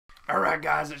Alright,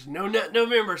 guys, it's No Nut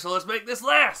November, so let's make this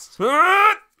last.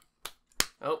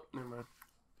 Oh, never mind.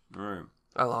 Alright.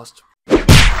 I lost.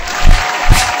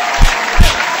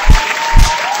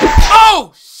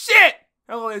 Oh, shit!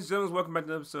 Hello, ladies and gentlemen. Welcome back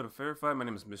to another episode of Ferret. My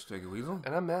name is Mr. Weasel.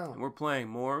 And I'm Mal. And we're playing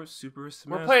more Super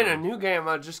Smash We're playing a Bros. new game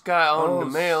I just got on the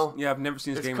mail. Yeah, I've never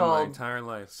seen this It's game in called my entire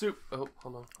life. Oh,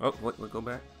 hold on. Oh, what? Go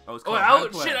back. Oh, it's Oh, called How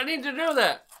to shit, Play. I need to know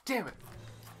that. Damn it.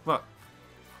 Fuck.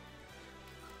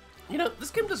 You know, this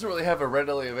game doesn't really have a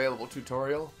readily available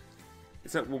tutorial.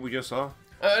 Is that what we just saw?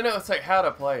 I know, it's like how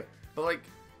to play. But, like,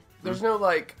 there's no,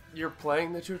 like, you're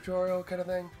playing the tutorial kind of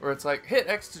thing. Where it's like, hit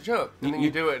X to jump. And then you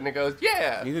do it, and it goes,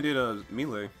 yeah. Neither did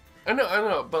Melee. I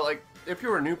know. But, like, if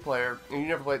you're a new player, and you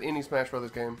never played any Smash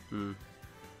Brothers game.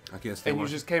 I guess And you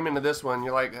just came into this one,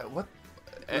 you're like, what?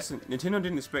 Listen, Nintendo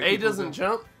didn't expect A people doesn't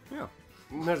jump? Yeah.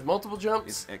 And there's multiple jumps?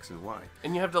 It's X and Y.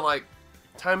 And you have to, like,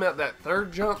 time out that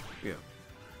third jump? Yeah.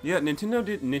 Yeah, Nintendo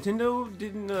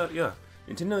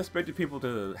expected people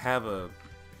to have a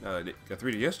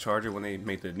 3DS charger when they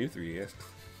made the new 3DS.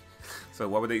 So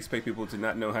why would they expect people to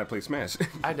not know how to play Smash?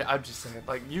 I'm just saying,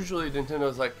 like, usually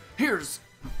Nintendo's like, here's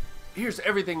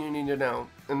everything you need to know.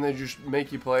 And they just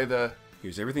make you play the...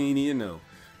 Here's everything you need to know.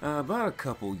 About a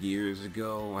couple years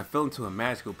ago, I fell into a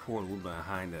magical portal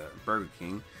behind a Burger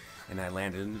King, and I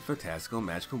landed in the fantastical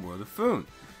magical world of Foon.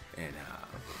 And,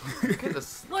 get a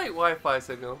slight Wi-Fi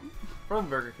signal from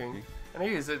Burger King, and I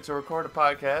use it to record a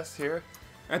podcast here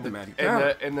at the Magic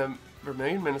Town. in the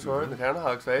Vermilion Minotaur in the town of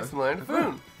Hogsface in the land of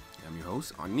Foon. I'm your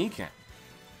host on Kneecap.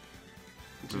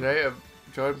 Today I'm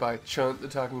joined by Chunt the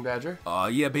Talking Badger. Oh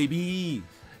yeah, baby!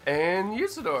 And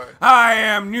Usador. I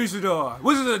am Usador,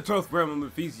 wizard of the 12th realm of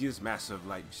Ephesius, master of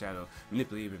light and shadow,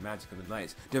 manipulator of magic and the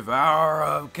lights, devourer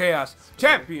of chaos,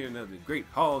 champion of the great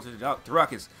halls of the dark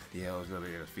Tarakis. The elves know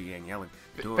me as Fing Yellick.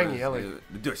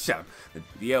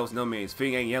 The elves know me as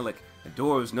Fing Yellick. The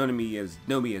dwarves know me as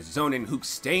Zonin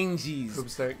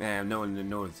Hookstanges. And I'm known in the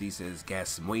northeast as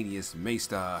Gasmoenius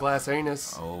Maystar. Glass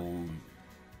Anus. Oh.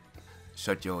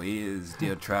 Shut your ears,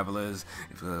 dear travelers.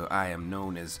 I am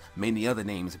known as many other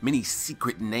names, many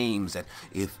secret names that,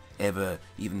 if ever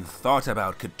even thought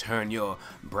about, could turn your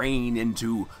brain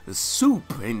into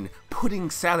soup and pudding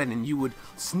salad, and you would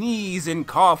sneeze and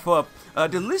cough up a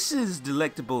delicious,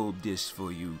 delectable dish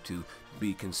for you to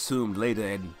be consumed later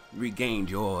and regained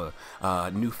your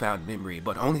newfound memory,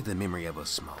 but only the memory of a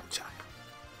small child.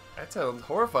 That sounds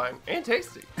horrifying and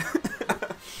tasty.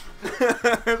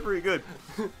 That's pretty good.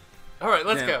 All right,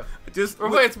 let's go. We're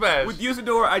playing Smash. With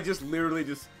Usador, I just literally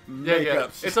make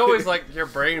up shit. It's always like your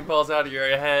brain falls out of your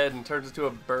head and turns into a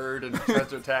bird and tries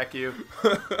to attack you.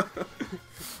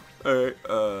 Alright,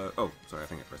 oh, sorry, I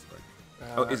think I pressed the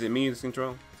button. Is it me that's in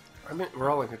control? I mean, we're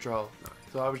all in control.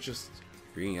 So I was just...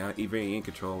 If you're in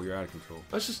control, you're out of control.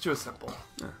 Let's just do it simple.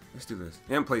 Let's do this.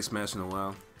 I haven't played Smash in a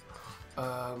while.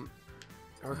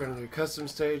 We're going to do custom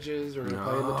stages. We're going to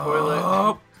play in the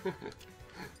toilet.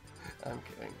 I'm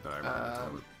kidding.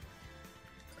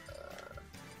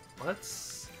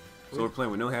 Let's... So we're playing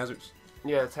with no hazards?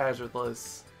 Yeah, it's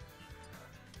hazardless.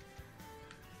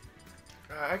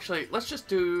 Actually, let's just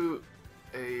do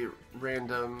a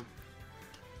random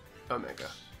Omega.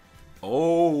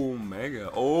 Omega.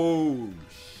 Oh,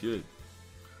 shit.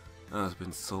 Oh, it's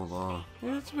been so long.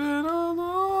 It's been a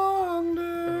long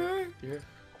day.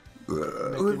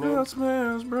 Without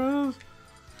Smash Bros.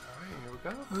 Here we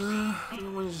go. I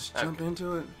don't want to just jump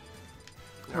into it.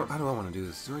 How do I want to do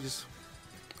this?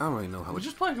 I don't really know how. Well,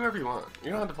 just play whoever you want. You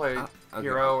don't have to play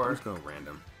hero or... I'm just going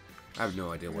random. I have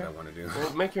no idea what I want to do.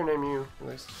 Well, make your name you, at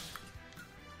least.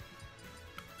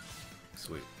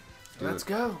 Sweet. Let's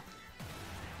go.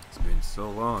 It's been so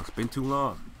long. It's been too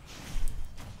long.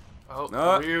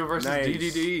 Oh, Ryu versus nice.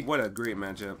 DDD. What a great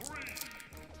matchup.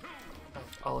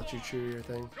 I'll let you chew your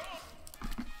thing.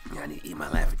 I need to eat my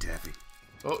Laffy Taffy.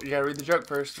 Oh, you gotta read the joke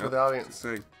first for the audience.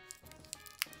 Say,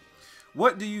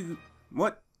 what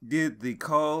did they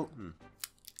call?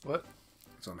 What?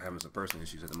 So I'm having some personal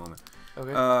issues at the moment.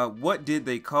 Okay. What did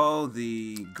they call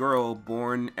the girl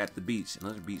born at the beach?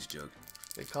 Another beach joke.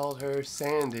 They called her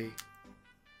Sandy.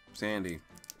 Sandy.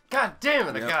 God damn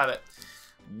it! Yep. I got it.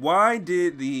 Why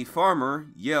did the farmer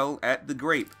yell at the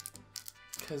grape?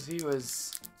 Because he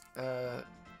was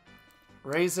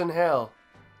raising hell.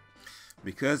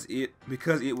 Because it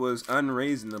was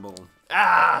unreasonable.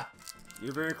 Ah!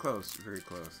 You're very close. You're very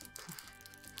close.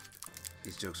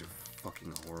 These jokes are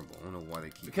fucking horrible. I don't know why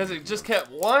they keep. Because it just kept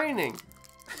whining.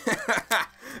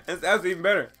 That's even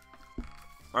better.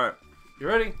 All right. You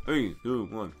ready? 3, 2,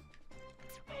 1.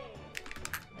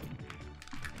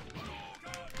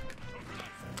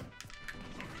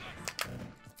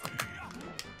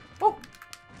 Oh!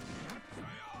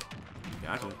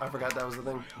 Gotcha. I forgot that was the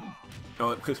thing.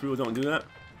 Oh, because people don't do that?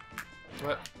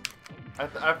 What?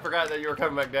 I forgot that you were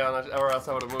coming back down, or else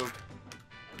I would have moved.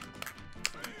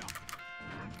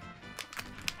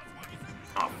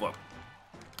 Oh, fuck.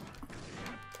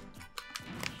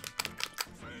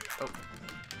 Oh.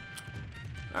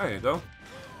 There you go.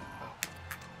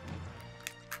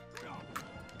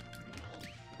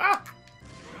 Ah!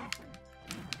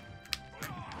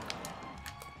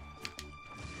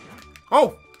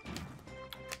 Oh!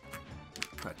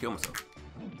 I kill myself.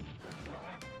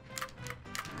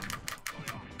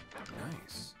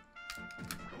 Nice.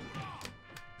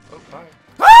 Oh, bye.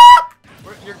 Ah!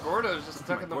 Your Gordo's just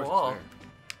stuck in the Gordo's wall. there.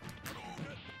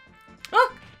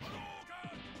 Ah!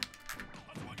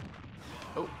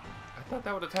 Oh, I thought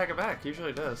that would attack it back. Usually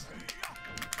it does.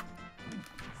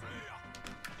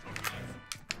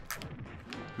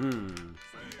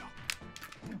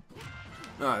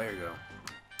 Oh, there you go.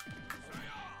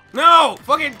 No!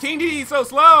 Fucking King D so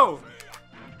slow!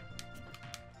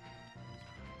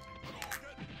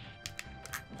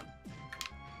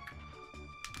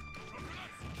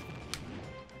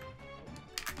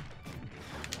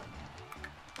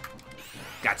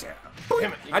 Gotcha.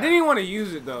 Damn it, I didn't even want to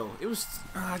use it though. It was.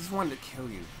 I just wanted to kill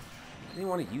you. I didn't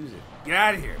want to use it. Get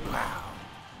out of here! Wow.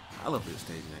 I love this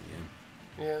stage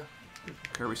in that game. Yeah.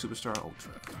 Kirby Superstar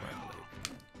Ultra.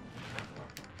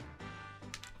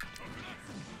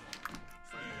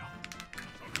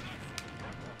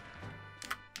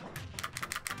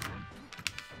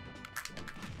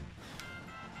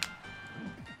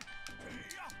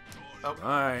 Oh.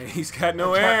 Alright, he's got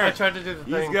no air. I tried to do the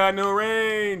thing. He's got no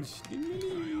range.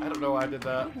 I don't know why I did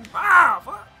that. Ah,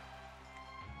 fuck.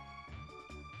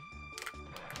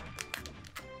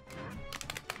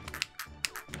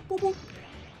 Boop, boop.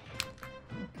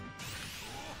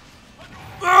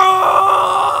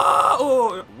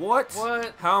 Oh, what?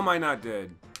 What? How am I not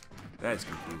dead? That's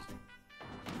confusing.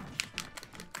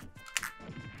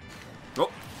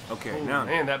 Oh, okay, Oh, now.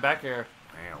 man, that back air.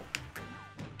 Ow.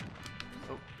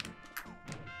 Oh.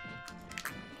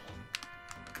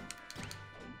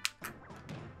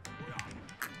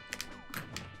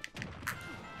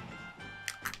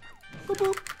 Boop,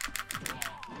 boop.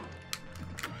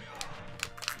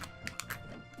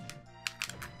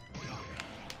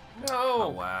 No. Oh,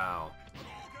 wow.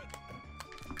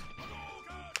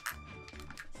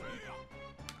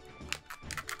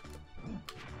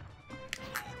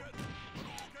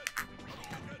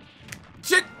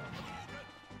 Shit!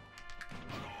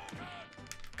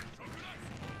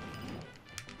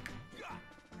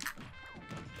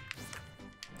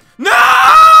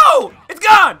 No! It's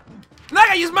gone! Now I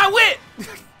gotta use my wit!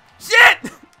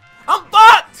 Shit! I'm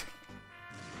fucked!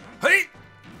 Hey!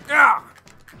 Ah!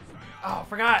 Oh,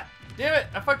 forgot. Damn it,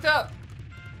 I fucked up.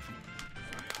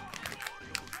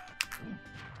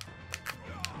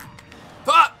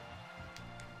 Fuck!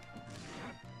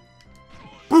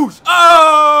 Boosh!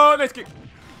 Oh! Let's kick!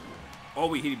 Oh,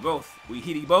 we hit it both. We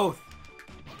hit it both.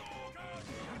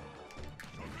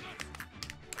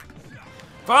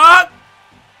 Fuck!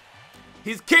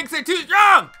 His kicks are too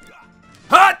strong!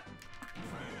 Hut!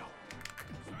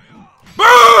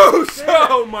 Boosh!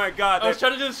 Oh my god. I was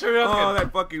trying to do the straight up. Oh,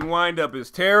 that fucking wind up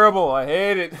is terrible. I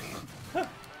hate it.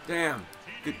 Damn.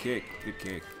 Good kick. Good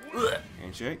kick.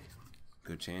 Handshake?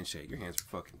 Good handshake. Your hands are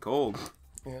fucking cold.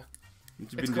 Yeah. What you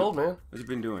It's been cold, man. What you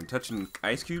been doing? Touching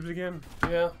ice cubes again?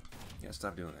 Yeah. Yeah,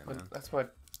 stop doing that, man. That's my...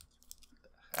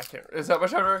 I can't... Is that my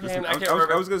shot Listen, hand? I can't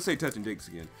remember. I was gonna say touching dicks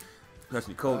again.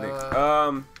 Touching cold dicks.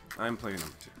 I'm playing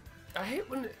number 2. I hate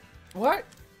when... What?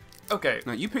 Okay.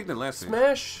 No, you picked the last thing.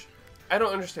 Smash... I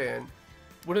don't understand.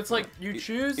 When it's like you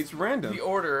choose It's random. the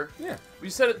order, Yeah. you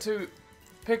set it to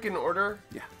pick an order.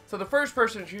 Yeah. So the first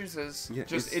person chooses Yeah,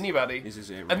 just it's- anybody, it's just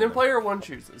and then random. player 1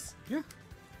 chooses. Yeah.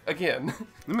 Again.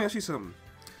 Let me ask you something.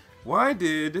 Why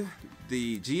did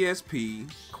the GSP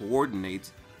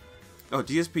coordinates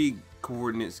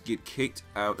get kicked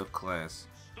out of class?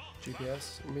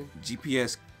 GPS, I mean?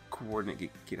 GPS coordinate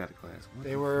get out of class. What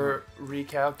They the were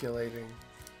recalculating.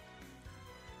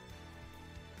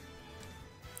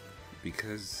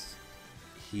 Because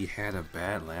he had a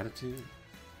bad latitude?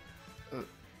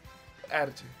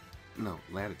 Attitude. No,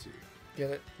 latitude. Get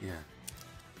it? Yeah.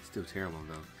 Still terrible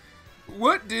though.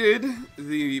 What did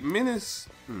the menace?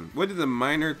 What did the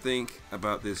miner think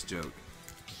about this joke?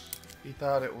 He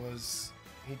thought it was...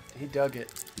 He dug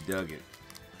it. He dug it.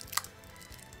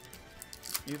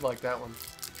 You'd like that one.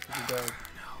 If you dug.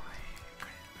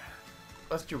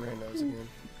 Let's do randos again.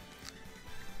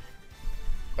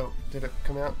 Oh, did it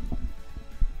come out?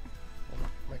 Oh,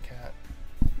 my cat.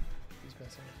 He's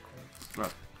messing with the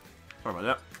cords. Oh, sorry about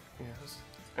that. Yes.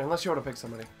 Unless you want to pick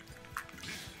somebody.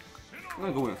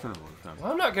 gonna go with Incineroar this time.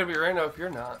 Well, I'm not gonna be Reno if you're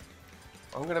not.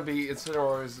 I'm gonna be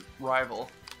Incineroar's rival.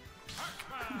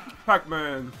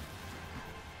 Pac-Man.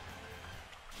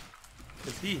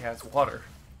 Because he has water.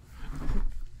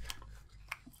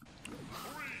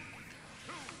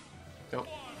 Nope.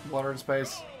 Water in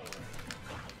space.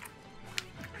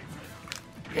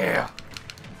 Yeah.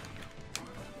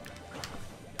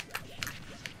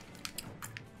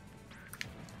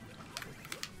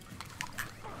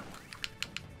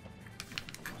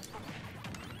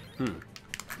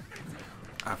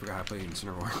 I forgot how to play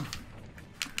Incineroar.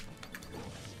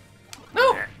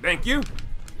 No! Thank you.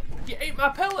 You ate my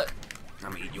pellet.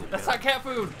 I'm gonna eat your That's pellet. not cat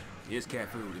food. It is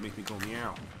cat food. It makes me go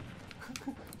meow.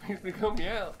 Makes me go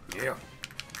meow. Yeah.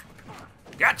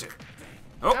 Gotcha.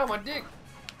 Oh. Ow, my dick.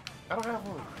 I don't have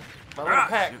one. My little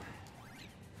pack. Shit.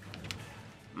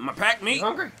 My pack meat. You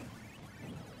hungry?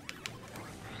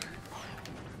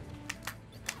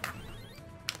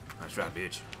 That's right,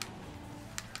 bitch.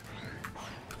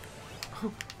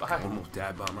 Bye. Almost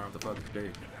died by my motherfucking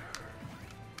stage.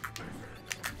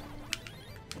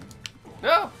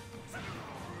 No!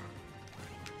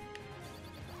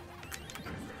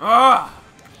 Ah!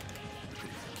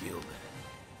 Killed.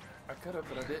 I could have,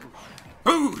 but I didn't.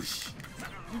 Whoosh!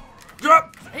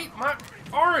 Drop! Hey, my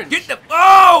orange! Get the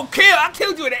oh! Kill! I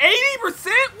killed you at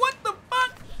 80%. What the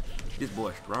fuck? This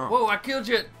boy's strong. Whoa! I killed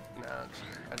you. No,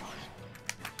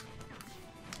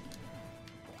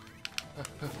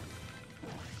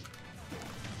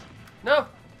 no,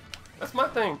 that's my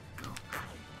thing.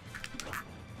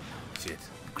 Shit!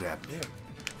 Grab me.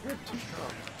 You're too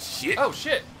strong. Shit! Oh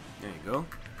shit! There you go.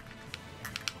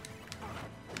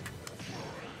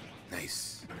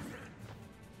 Nice.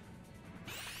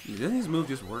 Doesn't his move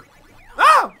just work?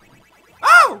 Oh!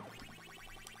 Oh!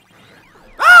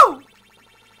 Oh!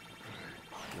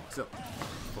 What's up?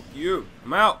 Fuck you.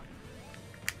 I'm out.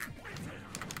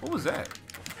 What was that?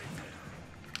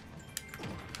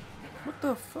 What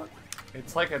the fuck?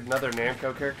 It's like another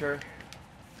Namco character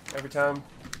every time.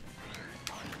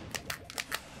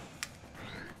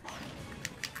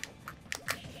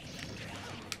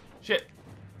 Shit.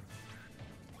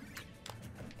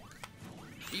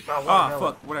 Eat my Ah, watermelon.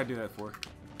 fuck. What'd I do that for?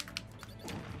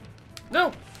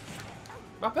 No!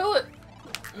 My pellet!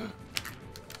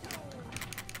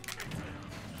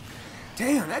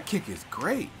 Damn, that kick is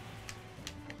great.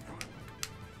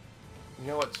 You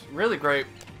know what's really great?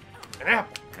 An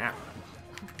apple. Yeah.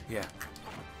 Yeah.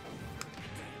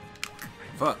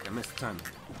 Fuck, I missed the timing.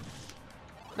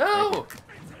 No!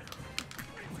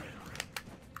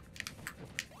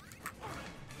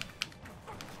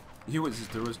 You hear what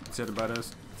Sister said about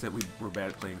us? Said we were bad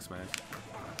at playing Smash.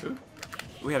 Who?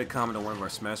 We had a comment on one of our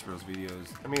Smash Bros videos.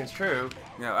 I mean, it's true.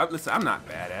 Now, listen, I'm not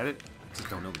bad at it. Just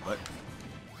don't know the button.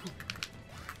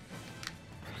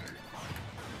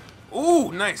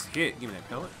 Ooh, nice hit. Give me that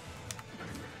pellet.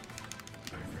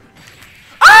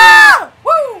 Ah!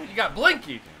 Woo! You got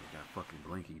Blinky. Damn, got fucking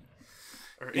Blinky.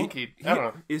 Or Inky. I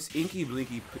don't know. It's Inky,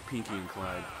 Blinky, Pinky, and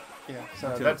Clyde. Yeah,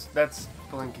 so that's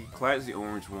Blinky. Clyde's the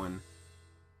orange one.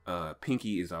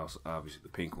 Pinky is also obviously the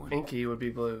pink one. Inky would be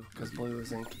blue, because blue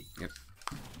is Inky. Yep.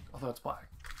 Although it's black.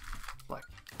 Black.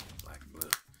 Black and blue.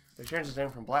 They changed his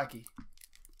name from Blackie.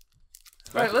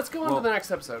 Alright, let's go on to the next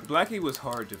episode. Blackie was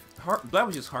hard to Black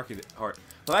was just hard.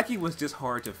 Blackie was just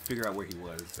hard to figure out where he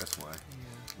was. That's why.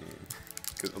 Yeah.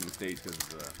 Because on the stage, because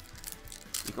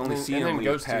you can only see him when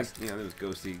you pass. You know, there was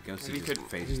Ghosty. Ghosty just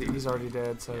faced him. He's already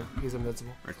dead, so he's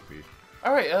invincible. Rest in peace.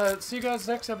 Alright, see you guys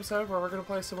next episode where we're gonna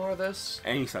play some more of this.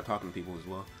 And you start talking to people as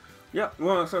well. Yeah, we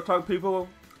want to start talking to people.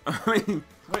 I mean,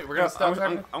 wait, we're gonna stop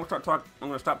talking. I'm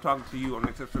gonna stop talking to you on the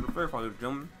next episode of Ferret,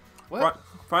 gentlemen. What?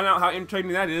 Find out how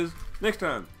entertaining that is next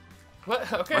time.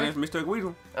 What? Okay. My name's Mr.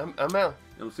 Weasel. I'm Mel.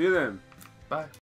 I'll see you then. Bye.